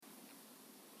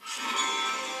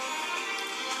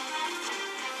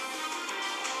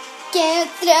Game of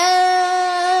Thrones!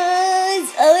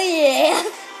 Oh yeah!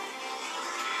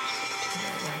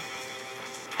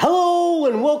 Hello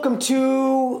and welcome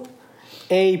to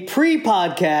a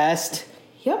pre-podcast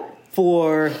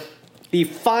for the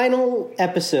final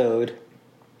episode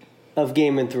of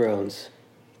Game of Thrones.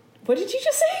 What did you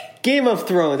just say? Game of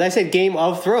Thrones. I said Game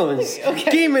of Thrones.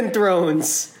 Okay. Game of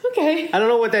Thrones. Okay. I don't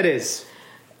know what that is.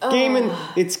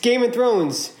 It's Game of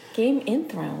Thrones. Game in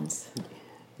Thrones.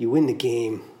 You win the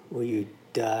game or you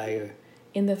die.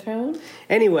 In the throne?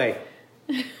 Anyway.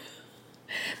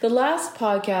 The last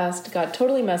podcast got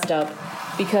totally messed up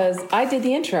because I did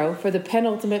the intro for the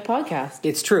penultimate podcast.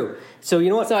 It's true. So you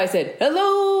know what? So I said,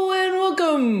 hello and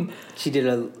welcome. She did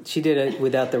it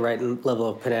without the right level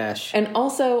of panache. And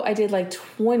also I did like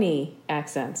 20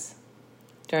 accents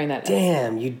during that episode.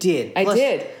 Damn, you did. I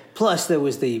did. Plus there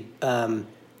was the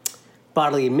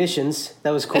bodily emissions.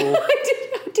 That was cool.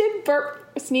 I did burp.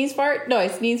 Sneeze fart? No, I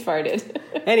sneeze farted.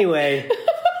 Anyway,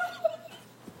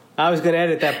 I was going to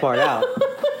edit that part out.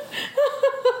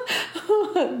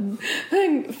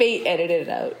 Fate edited it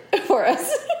out for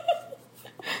us.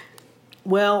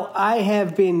 Well, I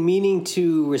have been meaning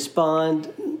to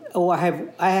respond, or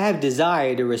I have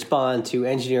desire to respond to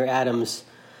Engineer Adams'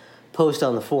 post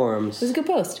on the forums. It was a good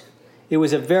post. It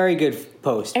was a very good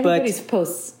post. Everybody's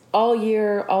posts all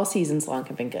year, all seasons long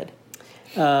have been good.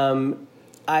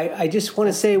 I just want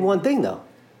to say one thing, though.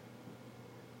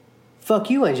 Fuck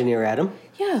you, Engineer Adam.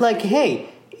 Yeah. Like, hey,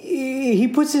 he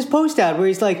puts this post out where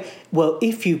he's like, well,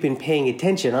 if you've been paying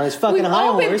attention on his fucking high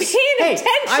horse. We've all been paying attention.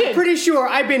 I'm pretty sure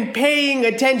I've been paying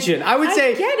attention. I would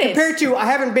say, get it. compared to, I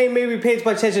haven't maybe paid as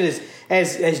much attention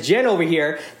as Jen over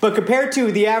here, but compared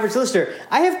to the average listener,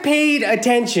 I have paid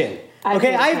attention.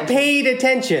 I've paid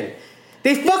attention.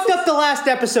 They fucked up the last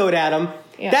episode, Adam.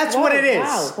 Yeah. That's what it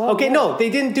is. Wow. No,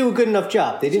 they didn't do a good enough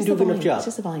job. They didn't do a good enough job. It's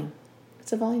just a volume.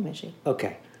 It's a volume issue.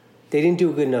 Okay. They didn't do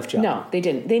a good enough job. No, they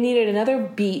didn't. They needed another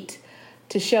beat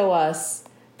to show us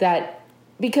that,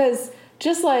 because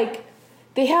just like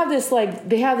they have this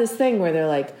thing where they're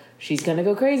like, she's gonna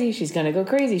go crazy, she's gonna go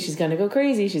crazy, she's gonna go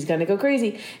crazy, she's gonna go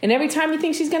crazy, and every time you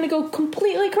think she's gonna go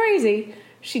completely crazy,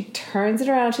 she turns it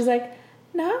around. She's like,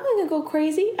 no, I'm gonna go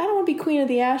crazy. I don't want to be queen of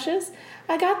the ashes.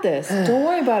 I got this. Don't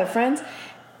worry about it, friends.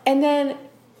 And then,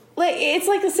 like, it's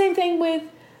like the same thing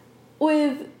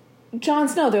with Jon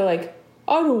Snow. They're like,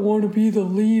 I don't want to be the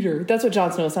leader. That's what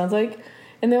Jon Snow sounds like.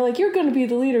 And they're like, you're going to be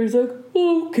the leader. He's like,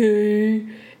 okay.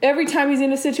 Every time he's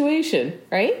in a situation,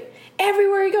 right?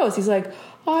 Everywhere he goes, he's like,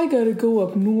 I got to go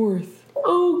up north.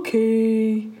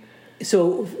 Okay.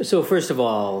 So first of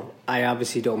all, I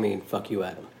obviously don't mean fuck you,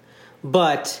 Adam.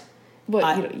 But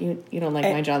you don't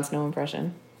like my Jon Snow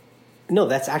impression? No,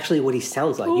 that's actually what he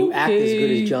sounds like. Okay. You act as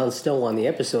good as Jon Snow on the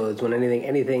episodes when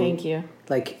anything. Thank you.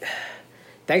 Like,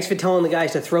 thanks for telling the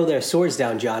guys to throw their swords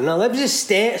down, John. Now let me just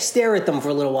stare at them for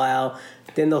a little while.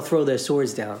 Then they'll throw their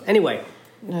swords down. Anyway,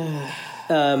 no,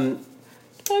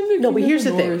 but here's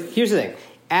the thing. Here's the thing.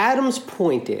 Adam's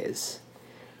point is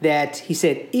that he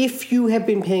said, if you have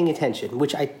been paying attention,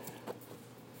 which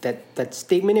that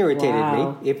statement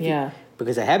irritated me.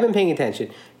 Because I have been paying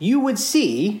attention, you would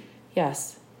see.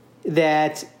 Yes.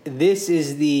 That this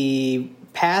is the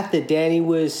path that Danny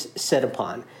was set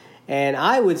upon. And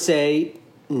I would say,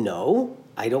 no,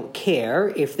 I don't care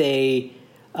if they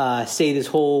say this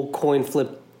whole coin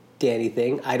flip Danny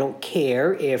thing. I don't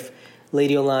care if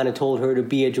Lady Olenna told her to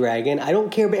be a dragon. I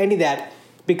don't care about any of that,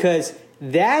 because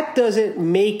that doesn't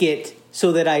make it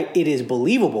so that it is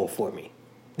believable for me.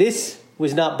 This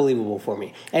was not believable for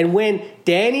me. And when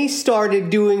Danny started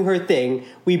doing her thing,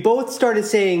 we both started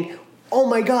saying, oh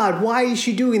my God, why is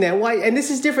she doing that? Why? And this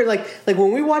is different. Like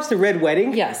when we watched The Red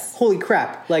Wedding. Yes. Holy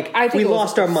crap. We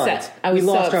lost our minds. We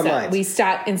lost our minds. We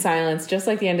sat in silence, just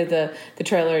like the end of the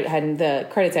trailer the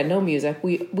credits had no music.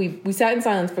 We sat in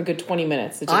silence for a good 20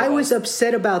 minutes. I was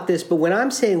upset about this, but when I'm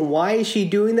saying why is she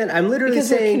doing that, I'm literally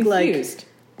saying confused.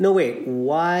 No wait,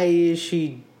 why is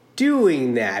she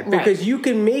doing that? Because you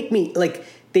can make me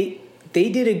they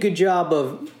did a good job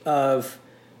of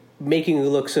making you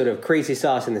look sort of crazy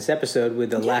sauce in this episode with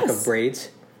the lack of braids,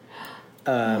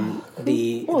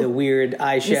 the weird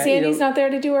eyeshadow. Sandy's not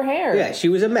there to do her hair. Yeah, she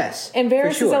was a mess. And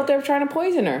Varys is out there trying to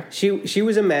poison her. She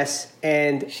was a mess,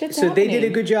 and they did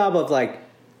a good job of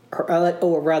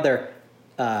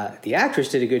the actress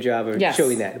did a good job of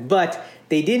showing that, but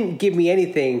they didn't give me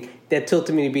anything that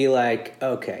tilted me to be like,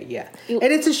 okay, yeah. And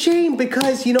it's a shame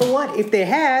because you know what? If they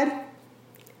had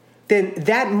then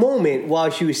that moment while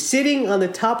she was sitting on the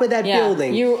top of that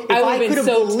building, if I could have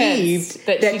believed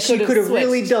that she could have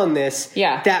really done this,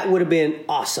 that would have been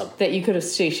awesome. That you could have,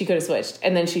 she could have switched,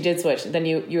 and then she did switch. Then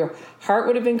your heart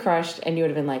would have been crushed, and you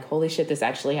would have been like, "Holy shit, this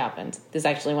actually happened. This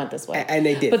actually went this way." And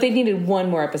they did. But they needed one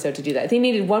more episode to do that. They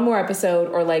needed one more episode,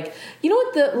 or like, you know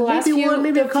what, the last maybe few, one,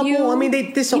 maybe a couple. I mean,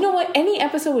 you know what? Any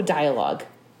episode with dialogue,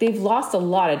 they've lost a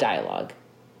lot of dialogue.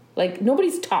 Like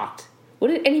nobody's talked. What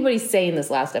did anybody say in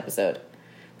this last episode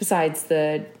besides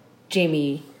the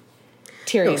Jamie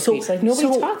Tyrion speech? Like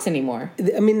nobody talks anymore.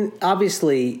 I mean,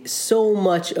 obviously, so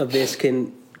much of this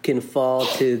can fall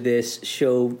to this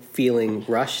show feeling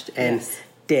rushed, and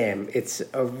damn, it's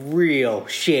a real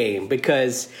shame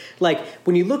because, like,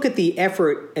 when you look at the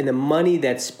effort and the money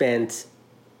that's spent,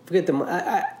 forget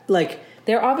the like.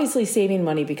 They're obviously saving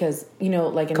money because, you know,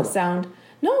 like in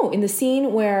in the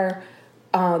scene where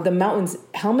the mountain's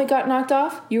helmet got knocked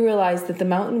off, you realize that the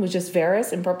mountain was just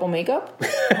Varys in purple makeup.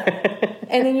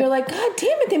 And then you're like, God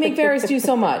damn it, they make Varys do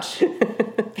so much.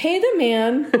 Pay the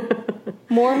man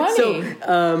more money.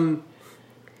 So,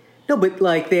 no, but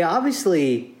like they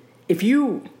obviously,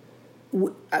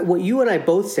 what you and I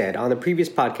both said on the previous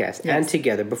podcast and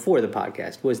together before the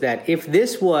podcast was that if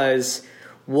this was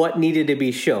what needed to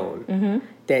be shown,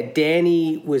 that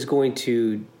Dany was going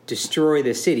to destroy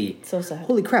the city. So sad.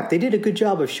 Holy crap! They did a good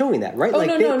job of showing that, right? Oh,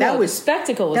 no. The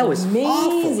spectacle was amazing.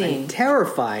 Awful and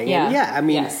terrifying. Yeah, I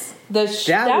mean,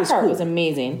 that part was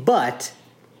amazing. But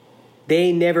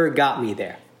they never got me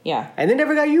there. Yeah, and they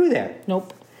never got you there.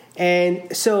 Nope.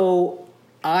 And so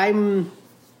I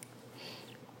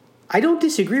don't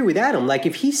disagree with Adam. Like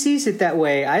if he sees it that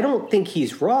way, I don't think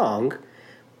he's wrong.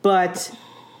 But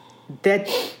that.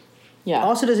 Yeah.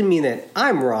 Also doesn't mean that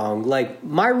I'm wrong. Like,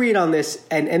 my read on this,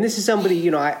 and this is somebody,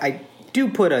 you know, I do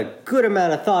put a good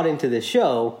amount of thought into the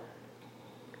show.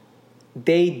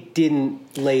 They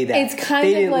didn't lay that. It's kind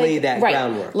they of didn't like, lay that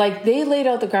groundwork. Like, they laid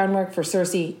out the groundwork for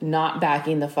Cersei not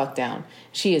backing the fuck down.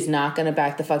 She is not going to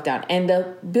back the fuck down. And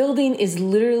the building is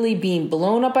literally being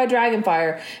blown up by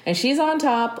dragonfire, and she's on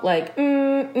top like,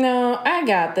 no, I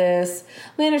got this.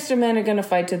 Lannister men are going to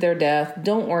fight to their death.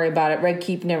 Don't worry about it. Red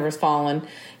Keep never's fallen.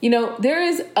 You know, there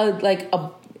is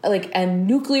a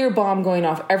nuclear bomb going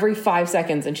off every 5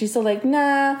 seconds, and she's still like,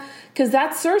 nah, because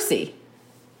that's Cersei.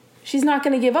 She's not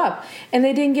going to give up. And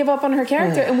they didn't give up on her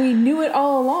character, and we knew it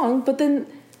all along. But then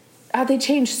they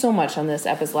changed so much on this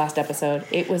last episode.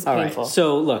 It was painful. All right.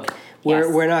 So, look,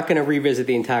 we're not going to revisit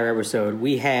the entire episode.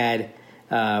 We had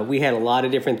a lot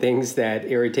of different things that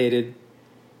irritated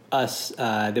us.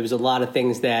 There was a lot of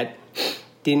things that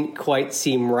didn't quite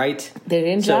seem right. They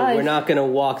didn't So jive. we're not going to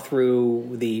walk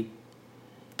through the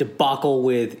debacle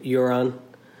with Euron.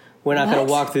 We're not going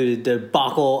to walk through the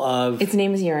debacle of... Its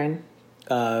name is Euron.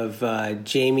 Of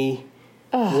Jamie.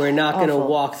 We're not going to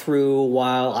walk through,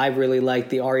 while I really like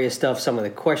the Arya stuff, some of the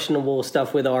questionable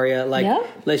stuff with Arya. Like,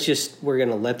 we're going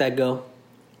to let that go.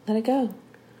 Let it go.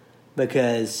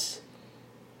 Because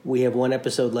we have one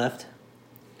episode left.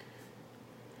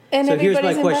 And so here's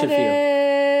my question for you.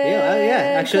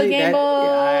 Actually, I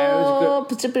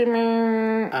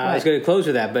was going to close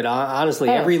with that, but honestly,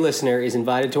 every listener is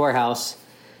invited to our house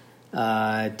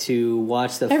to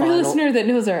watch the final... Every listener that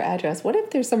knows our address. What if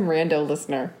there's some rando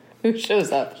listener who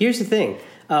shows up? Here's the thing.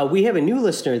 We have a new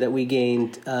listener that we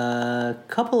gained a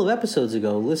couple of episodes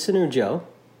ago. Listener Joe.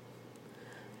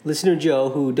 Listener Joe,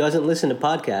 who doesn't listen to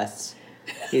podcasts,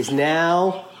 is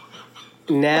now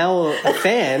a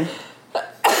fan...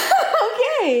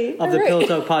 of the Pillow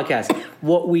Talk podcast.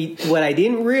 What I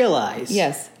didn't realize,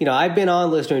 you know, I've been on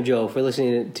Listener Joe for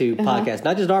listening to podcasts,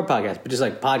 not just our podcast, but just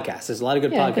like podcasts. There's a lot of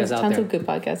good podcasts out there. Tons of good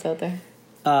podcasts out there.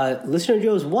 Listener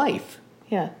Joe's wife,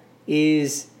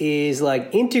 is like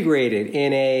integrated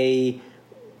in a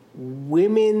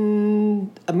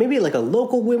women, maybe like a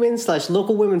local women /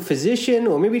 local women physician,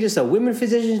 or maybe just a women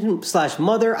physician /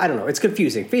 mother. I don't know. It's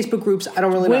confusing. Facebook groups. I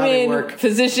don't really know how they work. Women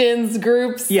physicians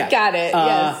groups. Yeah, got it.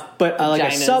 Yes, but like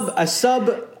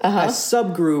a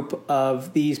subgroup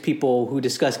of these people who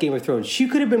discuss Game of Thrones. She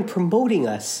could have been promoting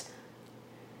us.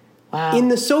 Wow. In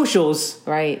the socials,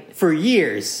 for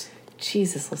years.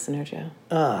 Jesus, Listener Joe.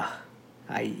 Wow.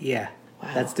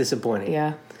 That's disappointing.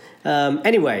 Yeah.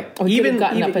 Anyway, even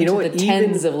gotten up into the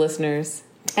tens of listeners.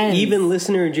 Even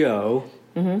Listener Joe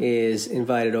is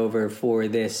invited over for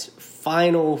this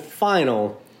final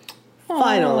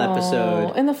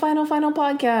episode in the final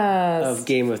podcast of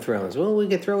Game of Thrones. Well, we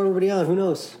could throw everybody on. Who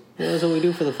knows? Who knows what we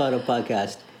do for the final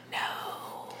podcast? No.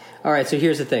 All right. So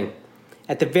here's the thing.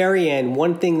 At the very end,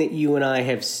 one thing that you and I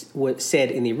have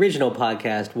said in the original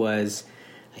podcast was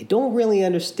I don't really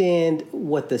understand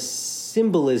what the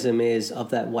symbolism is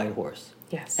of that white horse.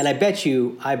 Yes. And I bet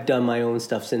you I've done my own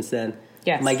stuff since then.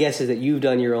 Yes. My guess is that you've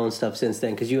done your own stuff since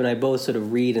then, because you and I both sort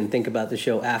of read and think about the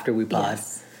show after we pod.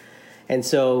 Yes. And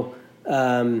so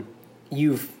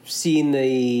you've seen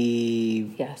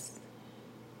the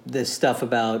stuff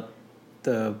about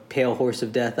the pale horse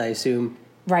of death, I assume.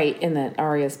 Right, in that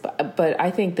Arya's, but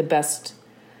I think the best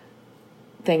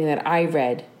thing that I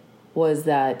read was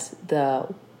that the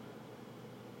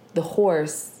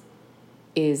horse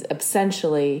is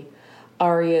essentially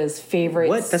Arya's favorite.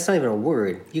 What? That's not even a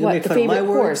word. You can make fun of my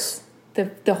words.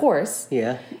 The horse.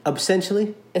 Yeah.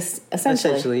 Essentially?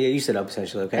 Essentially. Yeah, you said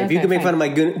essentially. Okay. If you can make fun of my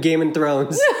Game of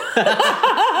Thrones,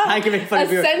 I can make fun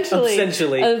of your essentially.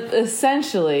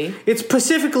 Essentially. It's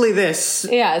specifically this.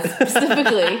 Yeah,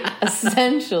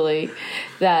 essentially,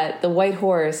 that the white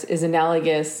horse is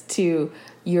analogous to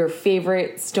your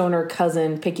favorite stoner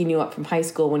cousin picking you up from high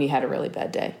school when you had a really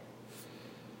bad day.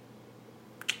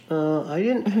 I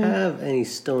didn't have any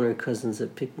stoner cousins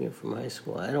that picked me up from high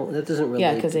school. That doesn't really.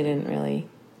 Yeah, because they didn't really.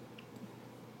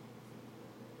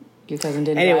 Your cousin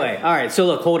didn't. Anyway, all right. So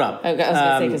look, hold up. I was going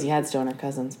to say because you had stoner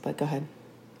cousins, but go ahead.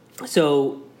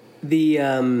 So the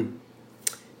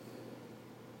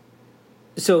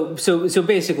so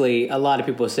basically, a lot of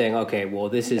people are saying, okay, well,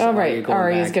 this is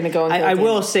Arya's going to go. And I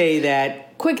will say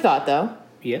that. Quick thought, though.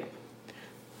 Yeah.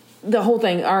 The whole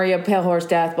thing, Arya, pale horse,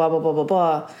 death, blah blah blah blah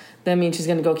blah. That means she's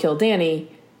going to go kill Dany.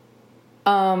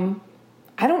 I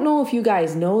don't know if you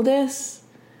guys know this,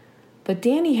 but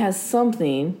Dany has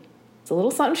something. It's a little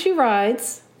something she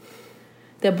rides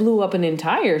that blew up an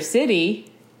entire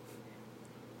city.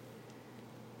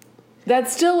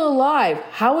 That's still alive.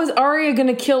 How is Arya going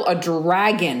to kill a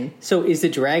dragon? So is the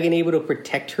dragon able to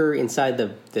protect her inside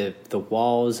the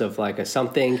walls of like a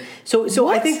something? So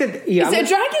I think that a dragon's going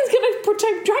to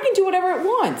protect. Dragon do whatever it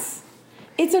wants.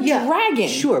 It's a dragon.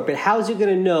 Sure, but how's it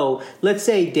going to know? Let's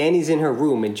say Dany's in her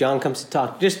room and Jon comes to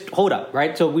talk. Just hold up,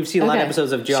 right? So we've seen a lot of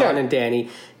episodes of Jon and Dany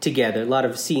together, a lot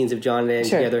of scenes of Jon and Dany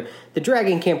together. The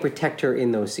dragon can't protect her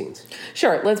in those scenes.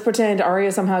 Sure, let's pretend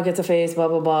Arya somehow gets a face, blah,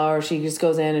 blah, blah, or she just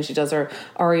goes in and she does her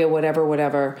Arya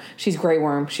whatever. She's Grey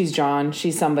Worm, she's Jon,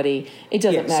 she's somebody. It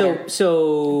doesn't matter.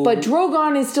 So, but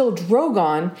Drogon is still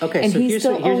Drogon, and he's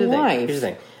still alive. Here's the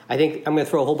thing. I think I'm going to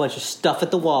throw a whole bunch of stuff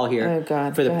at the wall here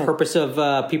for the purpose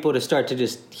of people to start to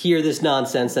just hear this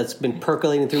nonsense that's been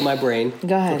percolating through my brain.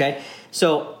 Go ahead. Okay?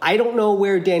 So I don't know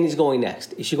where Dany's going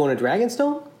next. Is she going to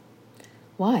Dragonstone?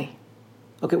 Why?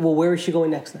 Okay, well, where is she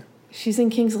going next then? She's in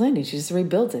King's Landing. She just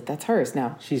rebuilds it. That's hers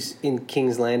now. She's in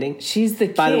King's Landing? She's the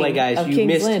king. By the way, guys, you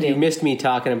Landing. missed me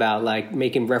talking about like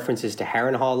making references to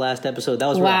Harrenhal last episode. That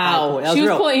was a real high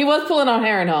point. He was pulling on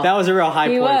Harrenhal. That was a real high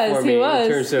point for me in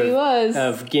terms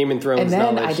of Game of Thrones and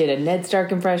then knowledge. I did a Ned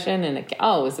Stark impression, and it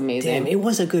was amazing. Damn, it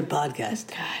was a good podcast.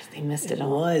 God, they missed it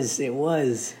all. It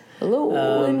was.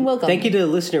 Hello and welcome. Thank you to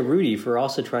listener Rudy for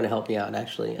also trying to help me out,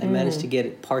 actually. I managed to get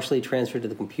it partially transferred to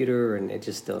the computer, and it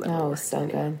just still never worked. So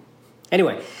good.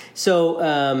 Anyway,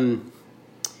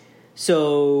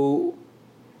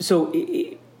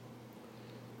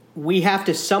 we have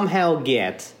to somehow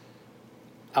get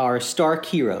our Stark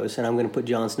heroes, and I'm going to put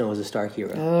Jon Snow as a Stark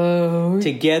hero,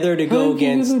 together to go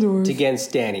against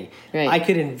Dany. Right. I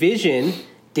could envision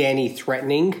Dany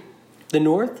threatening the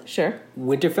North. Sure.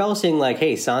 Winterfell saying like,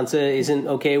 hey, Sansa isn't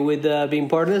okay with being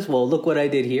part of this. Well, look what I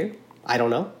did here. I don't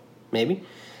know. Maybe.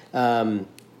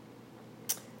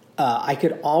 I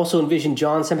could also envision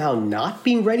Jon somehow not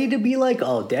being ready to be like,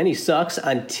 oh, Dany sucks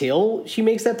until she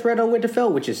makes that threat on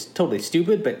Winterfell, which is totally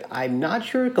stupid, but I'm not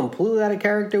sure completely out of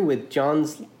character with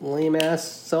Jon's lame-ass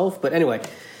self. But anyway,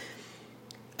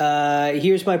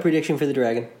 here's my prediction for the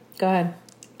dragon. Go ahead.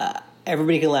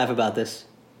 Everybody can laugh about this.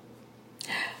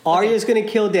 Arya's going to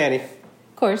kill Dany.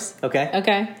 Of course.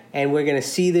 Okay. And we're going to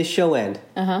see this show end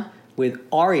with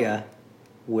Arya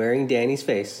wearing Dany's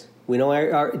face. We know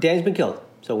Dany's been killed.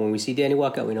 So when we see Dany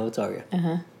walk out, we know it's Arya.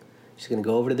 She's going to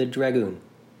go over to the Dragoon.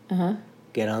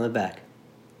 Get on the back.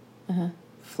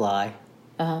 Fly.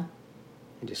 And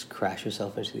just crash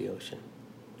herself into the ocean.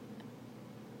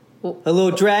 A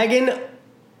little dragon,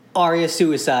 Arya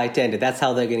suicide ended. That's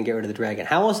how they're going to get rid of the dragon.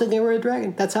 How else are they going to get rid of the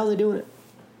dragon? That's how they're doing it.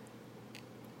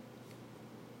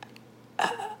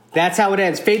 That's how it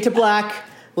ends. Fade to black.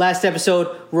 Last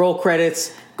episode. Roll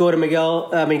credits. Go to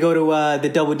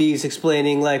the Double D's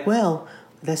explaining like, well,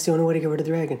 that's the only way to get rid of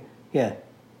the dragon. Yeah.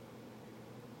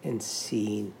 And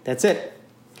scene. That's it.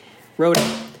 Wrote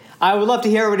it. I would love to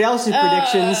hear everybody else's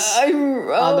predictions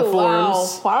on the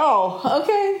forums. Wow.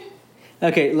 Okay.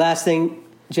 Okay, last thing,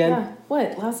 Jen. Yeah.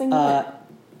 What? Last thing what?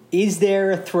 Is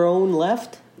there a throne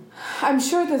left? I'm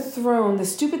sure the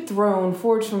stupid throne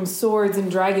forged from swords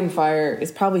and dragon fire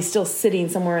is probably still sitting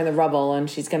somewhere in the rubble, and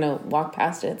she's going to walk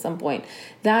past it at some point.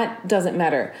 That doesn't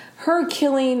matter. Her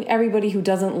killing everybody who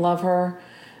doesn't love her,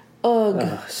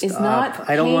 is not.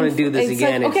 I don't want to do this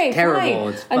again. Like, okay, it's terrible.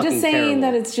 fine. It's I'm just saying terrible.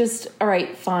 that it's just, all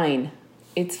right, fine.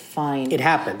 It's fine. It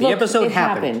happened. The Look, episode it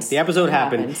happened. happens. The episode It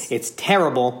happened. happens. It's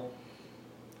terrible.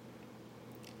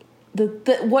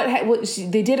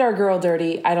 They did our girl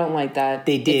dirty. I don't like that.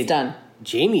 They did. It's done.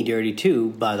 Jamie dirty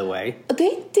too, by the way.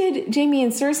 They did Jamie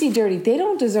and Cersei dirty. They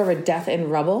don't deserve a death in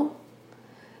rubble.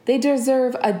 They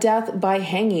deserve a death by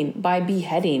hanging, by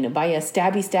beheading, by a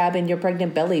stabby stab in your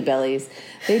pregnant bellies.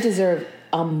 They deserve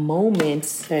a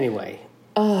moment. Anyway.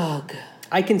 Ugh.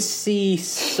 I can see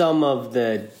some of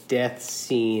the death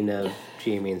scene of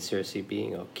Jamie and Cersei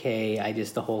being okay.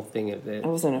 The whole thing of it. I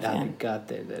wasn't a fan. Got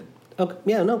there. Okay,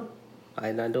 yeah, no.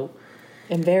 I don't.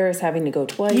 And Varys having to go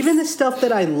twice. Even the stuff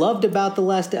that I loved about the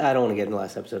last... I don't want to get in the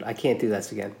last episode. I can't do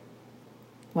that again.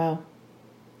 Wow.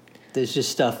 There's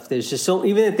just stuff. There's just so...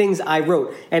 Even the things I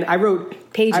wrote. And I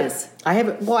wrote... Pages. I have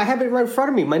it right in front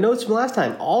of me. My notes from last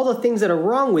time. All the things that are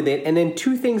wrong with it. And then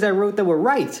 2 things I wrote that were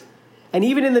right. And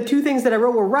even in the 2 things that I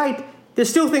wrote were right, there's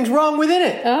still things wrong within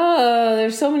it. Oh,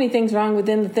 there's so many things wrong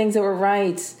within the things that were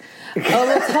right.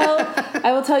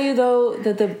 I will tell you, though,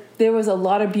 that there was a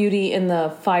lot of beauty in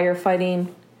the firefighting.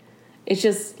 It's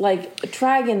just like a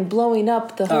dragon blowing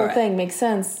up the whole thing makes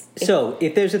sense. So,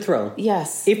 if there's a throne.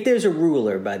 Yes. If there's a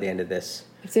ruler by the end of this.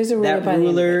 If there's a ruler that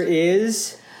ruler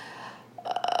is...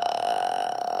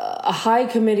 a high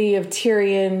committee of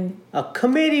Tyrion. A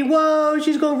committee? Whoa,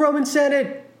 she's going Roman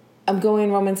Senate. I'm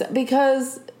going Roman Senate.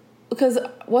 Because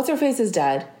what's-her-face is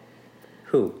dead.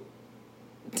 Who?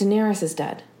 Daenerys is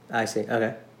dead. I see.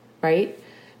 Okay. Right?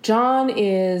 Jon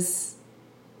is...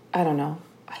 I don't know.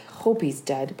 I hope he's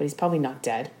dead, but he's probably not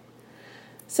dead.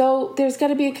 So there's got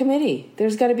to be a committee.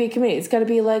 It's got to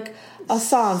be like a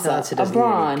Sansa, a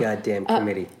Bronn. Need a goddamn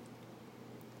committee.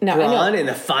 No, Bronn in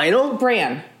the final?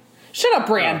 Bran. Shut up,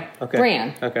 Bran. Oh, okay.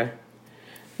 Bran. Okay.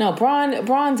 No,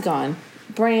 Bronn's gone.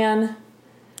 Bran.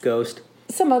 Ghost.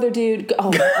 Some other dude.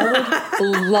 Oh, I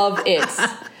would love it.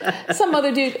 Some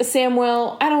other dude,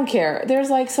 Samwell. I don't care.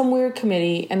 There's like some weird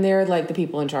committee, and they're like the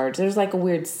people in charge. There's like a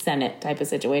weird Senate type of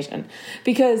situation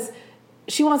because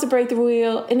she wants to break the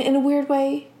wheel, and in a weird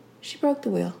way, she broke the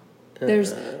wheel.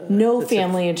 There's no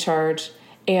family in charge,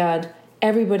 and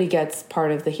everybody gets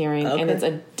part of the hearing, and it's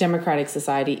a democratic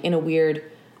society in a weird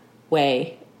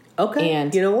way. Okay.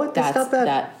 And you know what? That's not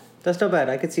bad. That's not bad.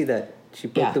 I could see that. She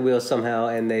broke the wheel somehow,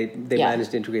 and they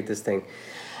managed to integrate this thing.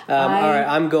 All right,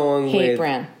 I'm going with...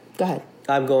 Bran. Go ahead.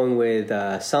 I'm going with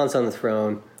Sansa on the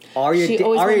throne. Arya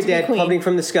dead, queen. plummeting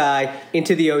from the sky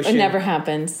into the ocean. It never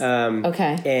happens.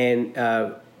 Okay. And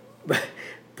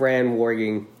Bran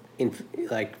warging,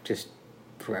 just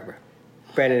forever.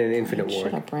 Bran in an infinite war.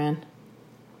 Shut up, Bran.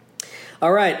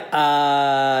 All right.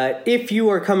 If you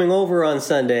are coming over on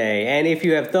Sunday, and if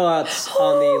you have thoughts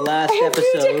on the last episode...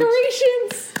 I have 2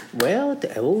 decorations! Well,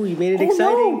 you made it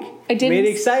exciting. No, I didn't. You made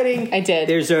it exciting. I did.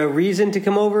 There's a reason to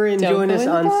come over and join us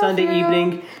on Sunday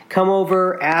evening. Come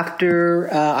over after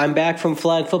I'm back from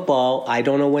flag football. I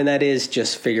don't know when that is.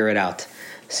 Just figure it out.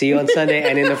 See you on Sunday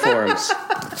and in the forums.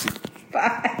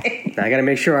 Bye. Now I got to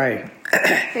make sure I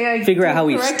figure out how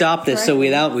we stop this so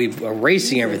without we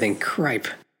erasing everything. Cripe.